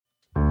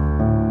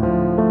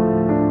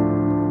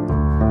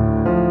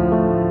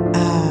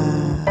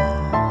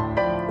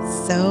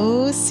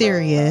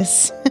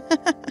serious?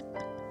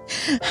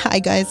 Hi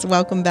guys,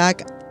 welcome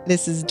back.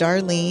 This is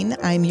Darlene.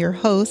 I'm your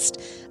host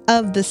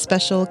of the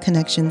Special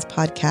Connections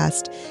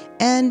podcast.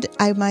 And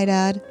I might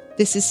add,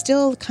 this is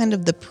still kind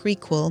of the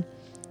prequel.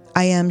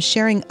 I am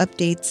sharing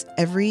updates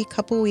every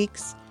couple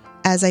weeks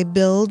as I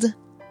build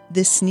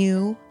this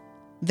new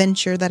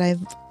venture that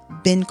I've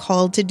been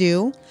called to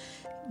do.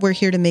 We're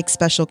here to make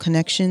special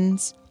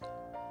connections.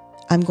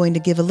 I'm going to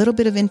give a little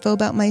bit of info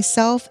about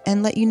myself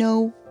and let you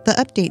know the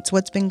updates,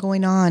 what's been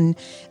going on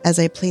as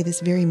I play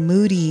this very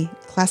moody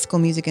classical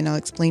music, and I'll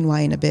explain why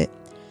in a bit.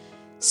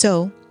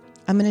 So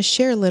I'm going to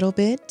share a little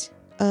bit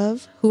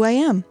of who I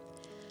am.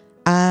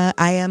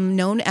 I am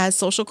known as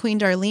Social Queen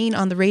Darlene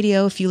on the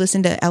radio. If you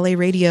listen to LA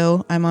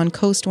radio, I'm on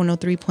Coast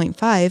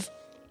 103.5.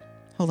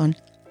 Hold on,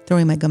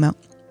 throwing my gum out.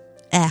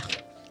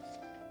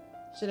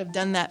 Should have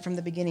done that from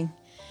the beginning.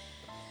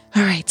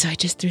 All right, so I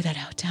just threw that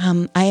out.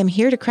 I am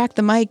here to crack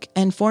the mic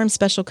and form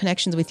special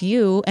connections with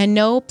you. And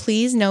no,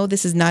 please know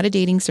this is not a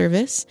dating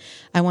service.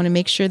 I want to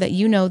make sure that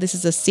you know this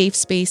is a safe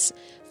space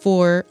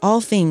for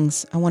all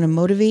things. I want to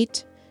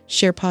motivate,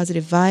 share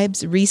positive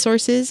vibes,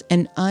 resources,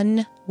 and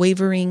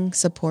unwavering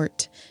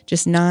support.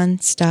 Just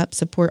nonstop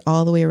support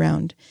all the way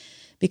around.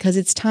 Because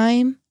it's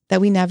time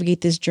that we navigate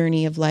this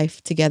journey of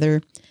life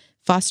together,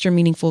 foster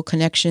meaningful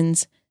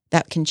connections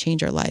that can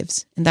change our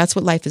lives. And that's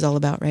what life is all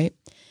about, right?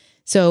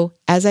 So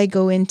as I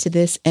go into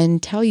this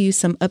and tell you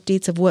some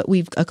updates of what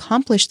we've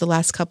accomplished the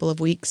last couple of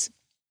weeks,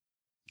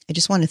 I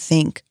just want to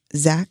thank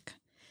Zach,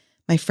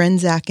 my friend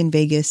Zach in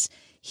Vegas.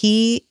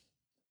 He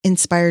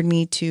inspired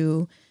me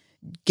to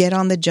get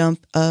on the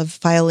jump of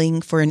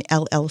filing for an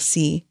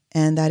LLC,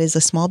 and that is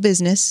a small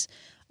business.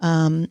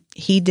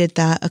 He did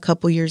that a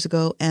couple years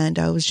ago, and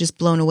I was just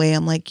blown away.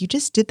 I'm like, you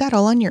just did that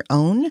all on your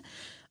own?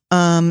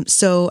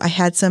 So I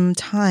had some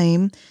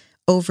time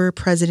over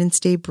President's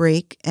Day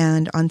break,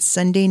 and on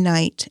Sunday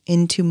night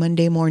into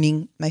Monday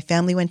morning, my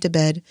family went to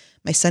bed.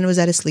 My son was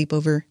at a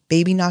sleepover,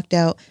 baby knocked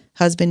out,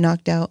 husband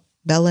knocked out,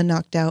 Bella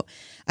knocked out.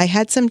 I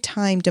had some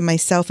time to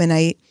myself, and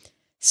I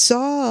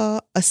saw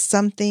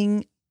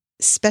something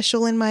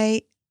special in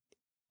my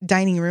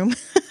dining room.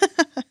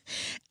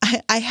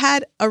 I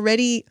had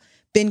already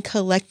been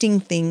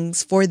collecting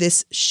things for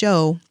this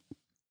show,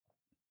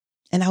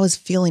 and I was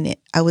feeling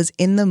it. I was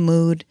in the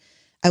mood.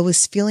 I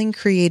was feeling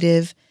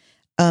creative.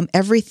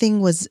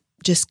 Everything was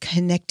just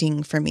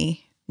connecting for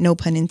me, no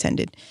pun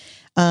intended.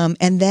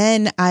 And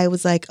then I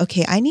was like,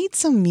 okay, I need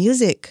some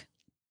music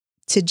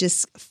to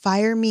just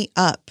fire me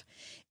up.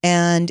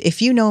 And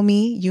if you know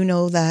me, you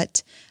know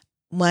that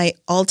my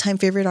all-time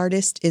favorite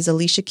artist is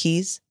Alicia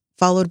Keys,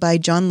 followed by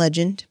John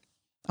Legend.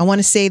 I want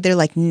to say they're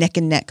like neck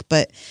and neck,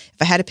 but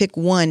if I had to pick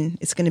one,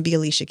 it's going to be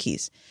Alicia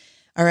Keys.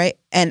 All right.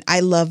 And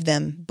I love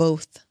them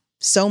both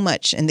so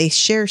much. And they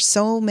share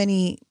so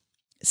many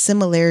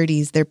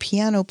similarities. They're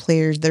piano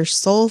players, they're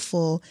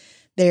soulful,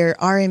 they're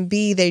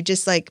R&B, they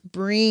just like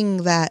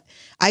bring that.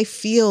 I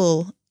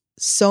feel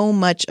so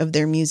much of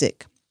their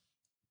music.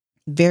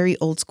 Very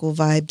old school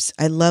vibes.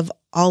 I love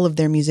all of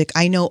their music.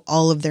 I know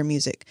all of their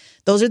music.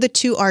 Those are the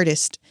two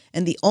artists,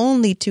 and the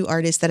only two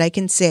artists that I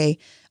can say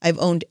I've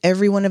owned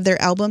every one of their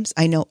albums.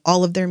 I know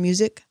all of their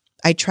music.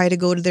 I try to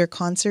go to their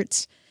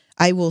concerts.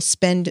 I will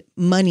spend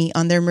money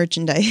on their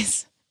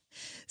merchandise.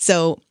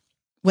 So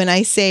when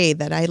I say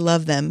that I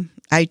love them,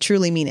 I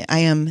truly mean it. I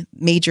am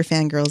major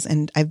fangirls,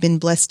 and I've been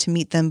blessed to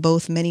meet them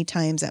both many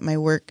times at my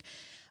work.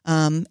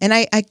 And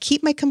I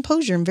keep my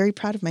composure. I'm very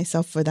proud of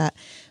myself for that.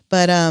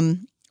 But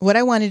what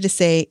I wanted to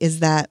say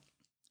is that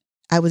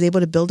I was able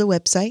to build a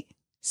website,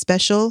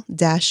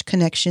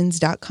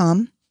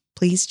 special-connections.com.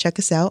 Please check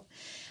us out.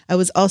 I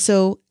was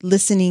also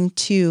listening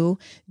to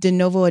De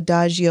Novo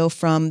Adagio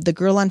from the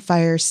Girl on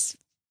Fire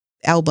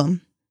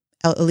album,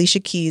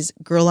 Alicia Keys'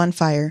 Girl on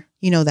Fire.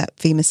 You know that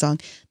famous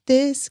song.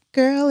 This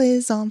girl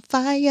is on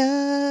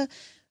fire.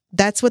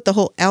 That's what the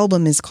whole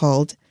album is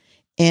called.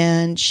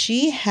 And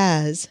she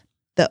has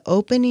the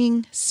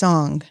opening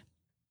song.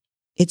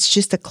 It's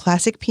just a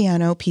classic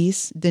piano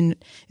piece.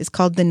 It's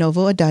called De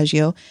Novo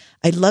Adagio.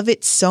 I love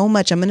it so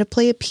much. I'm going to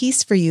play a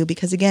piece for you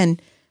because, again,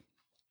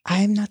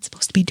 I'm not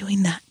supposed to be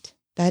doing that.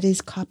 That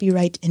is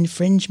copyright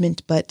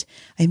infringement, but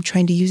I'm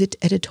trying to use it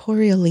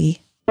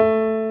editorially.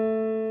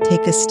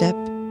 Take a step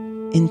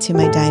into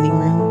my dining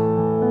room.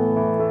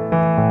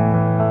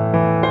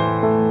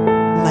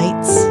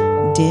 Lights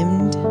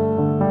dimmed.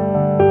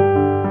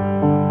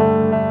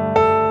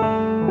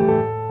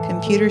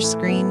 Computer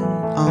screen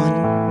on.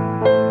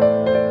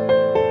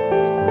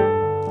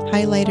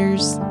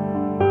 Highlighters.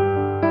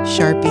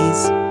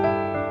 Sharpies.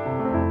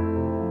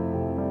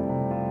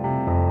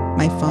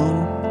 My phone.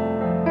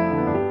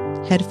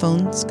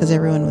 Headphones, because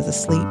everyone was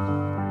asleep.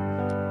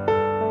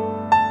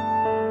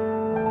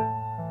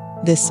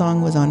 This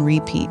song was on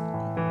repeat.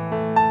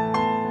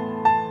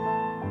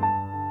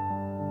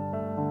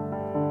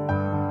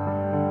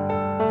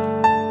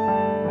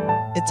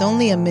 It's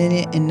only a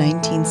minute and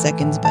 19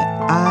 seconds, but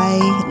I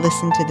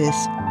listened to this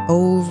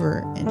over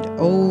and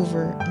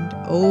over and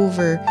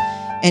over,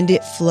 and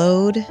it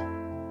flowed,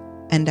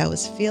 and I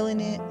was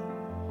feeling it,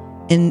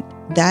 And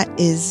that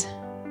is,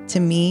 to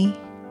me,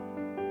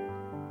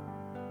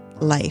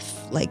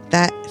 life. Like,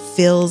 that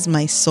fills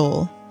my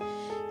soul.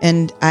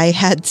 And I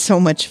had so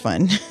much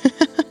fun.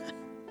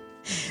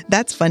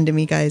 That's fun to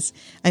me, guys.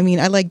 I mean,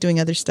 I like doing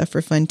other stuff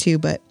for fun too,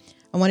 but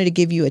I wanted to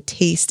give you a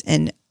taste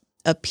and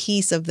a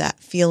piece of that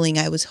feeling.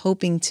 I was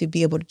hoping to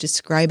be able to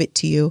describe it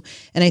to you.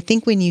 And I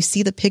think when you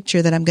see the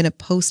picture that I'm going to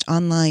post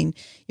online,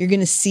 you're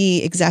going to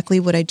see exactly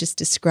what I just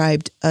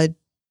described. A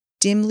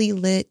dimly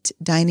lit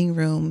dining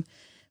room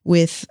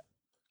with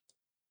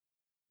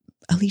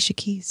Alicia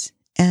Keys,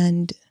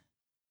 and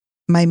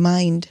my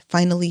mind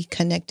finally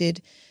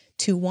connected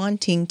to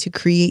wanting to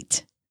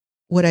create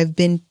what I've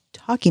been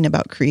talking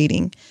about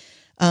creating.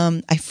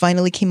 I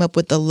finally came up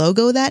with the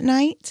logo that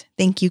night.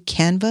 Thank you,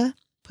 Canva.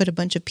 Put a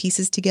bunch of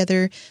pieces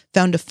together,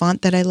 found a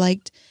font that I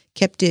liked,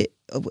 kept it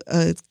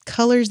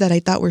colors that I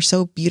thought were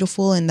so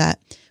beautiful and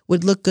that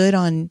would look good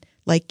on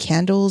like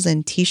candles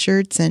and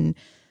t-shirts and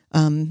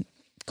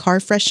car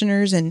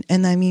fresheners.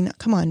 And I mean,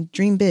 come on,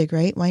 dream big,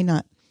 right? Why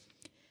not?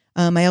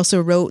 I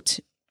also wrote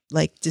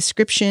like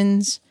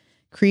descriptions,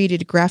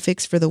 created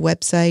graphics for the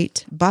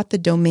website, bought the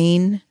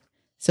domain.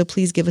 So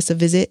please give us a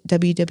visit,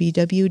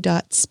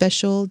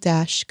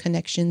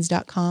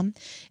 www.special-connections.com.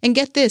 And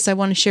get this, I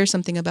want to share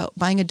something about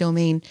buying a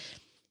domain.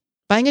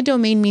 Buying a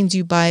domain means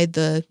you buy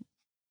the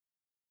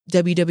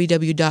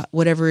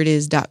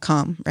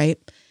www.whateverit.com, right?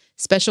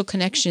 Special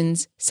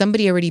Connections,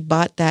 somebody already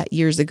bought that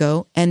years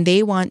ago and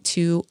they want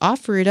to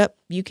offer it up.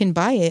 You can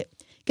buy it.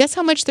 Guess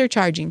how much they're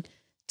charging?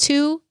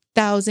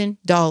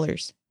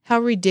 $2,000.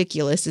 How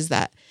ridiculous is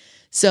that?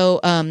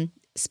 So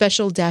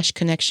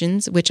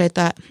Special-Connections, which I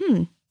thought,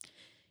 you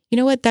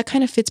know what? That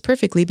kind of fits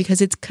perfectly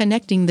because it's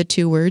connecting the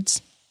two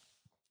words,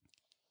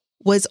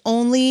 was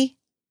only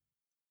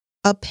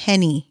a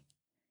penny.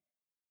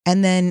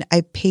 And then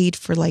I paid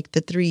for like the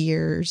 3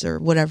 years or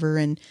whatever.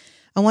 And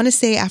I want to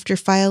say after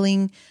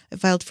filing, I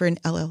filed for an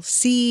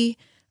LLC,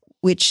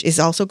 which is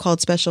also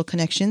called Special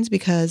Connections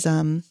because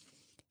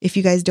if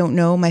you guys don't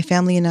know, my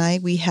family and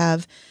I, we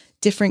have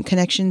different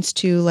connections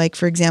to, like,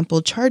 for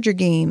example, Charger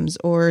games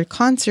or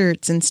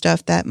concerts and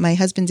stuff that my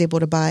husband's able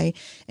to buy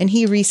and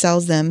he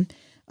resells them.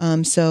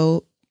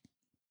 So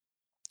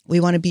we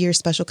want to be your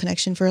special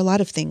connection for a lot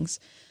of things.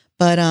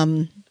 But,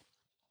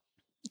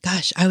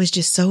 gosh, I was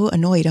just so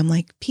annoyed. I'm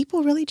like,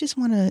 people really just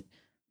want to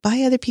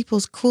buy other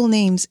people's cool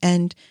names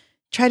and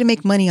try to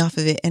make money off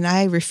of it. And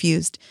I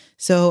refused.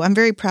 So I'm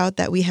very proud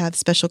that we have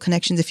Special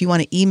Connections. If you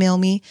want to email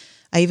me,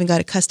 I even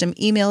got a custom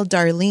email,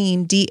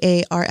 Darlene,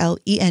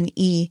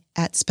 Darlene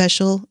at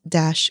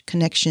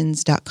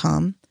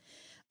special-connections.com.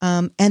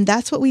 And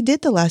that's what we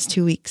did the last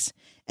 2 weeks.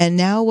 And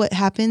now what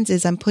happens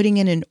is I'm putting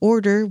in an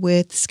order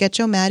with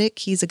Sketch-O-Matic.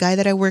 He's a guy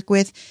that I work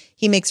with.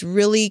 He makes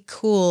really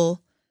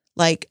cool,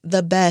 like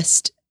the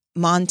best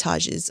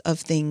montages of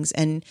things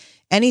and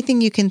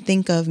anything you can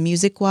think of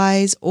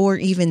music-wise or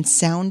even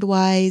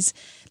sound-wise.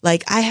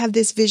 Like I have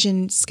this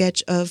vision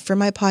sketch of, for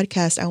my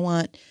podcast, I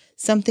want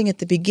something at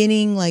the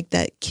beginning like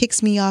that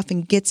kicks me off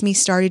and gets me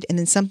started, and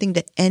then something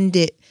to end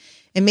it,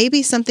 and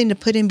maybe something to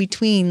put in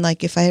between,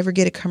 like if I ever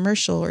get a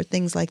commercial or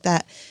things like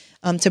that,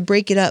 to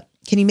break it up.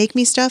 Can you make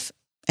me stuff?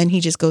 And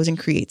he just goes and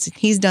creates.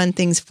 He's done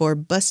things for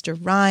Busta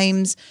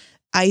Rhymes,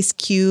 Ice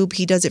Cube.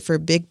 He does it for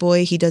Big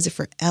Boy. He does it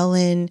for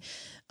Ellen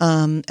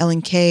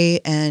K.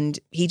 And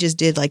he just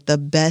did like the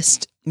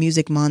best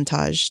music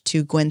montage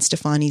to Gwen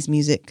Stefani's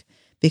music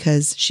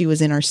because she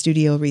was in our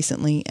studio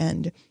recently.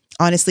 And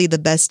honestly, the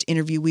best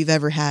interview we've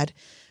ever had.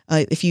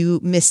 If you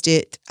missed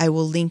it, I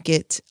will link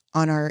it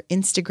on our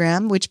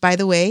Instagram, which, by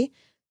the way,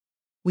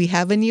 we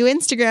have a new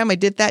Instagram. I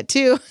did that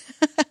too.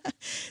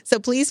 So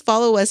please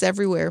follow us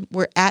everywhere.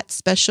 We're at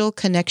Special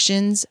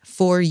Connections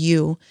for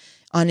You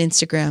on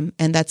Instagram.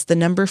 And that's the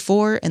number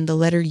 4 and the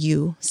letter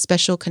U,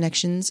 Special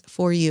Connections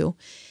for You.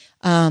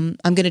 I'm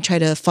going to try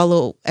to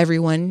follow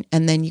everyone,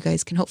 and then you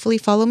guys can hopefully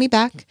follow me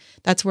back.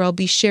 That's where I'll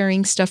be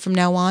sharing stuff from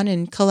now on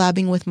and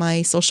collabing with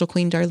my Social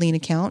Queen Darlene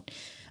account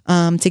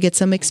to get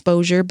some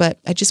exposure.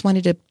 But I just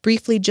wanted to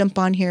briefly jump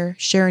on here,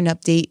 share an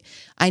update.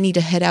 I need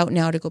to head out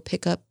now to go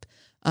pick up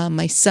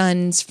my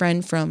son's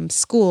friend from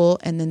school,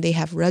 and then they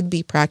have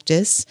rugby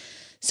practice.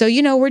 So,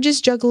 we're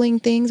just juggling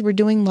things. We're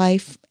doing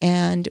life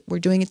and we're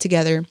doing it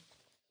together.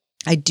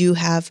 I do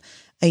have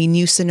a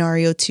new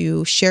scenario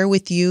to share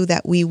with you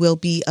that we will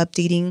be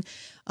updating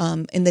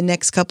in the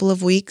next couple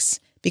of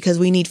weeks because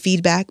we need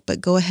feedback. But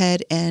go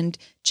ahead and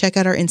check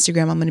out our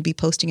Instagram. I'm going to be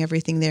posting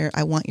everything there.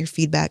 I want your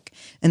feedback.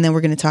 And then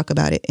we're going to talk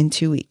about it in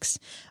 2 weeks.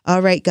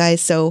 All right, guys.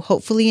 So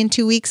hopefully in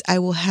 2 weeks, I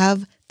will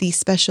have the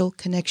Special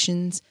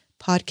Connections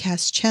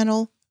podcast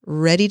channel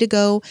ready to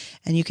go,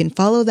 and you can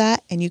follow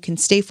that, and you can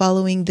stay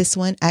following this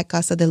one at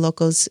Casa de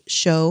Locos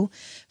show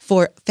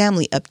for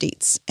family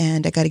updates.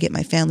 And I got to get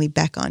my family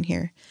back on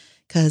here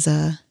because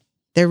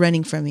they're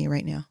running from me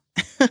right now.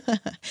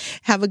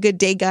 Have a good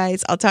day,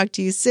 guys. I'll talk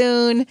to you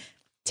soon.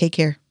 Take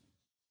care.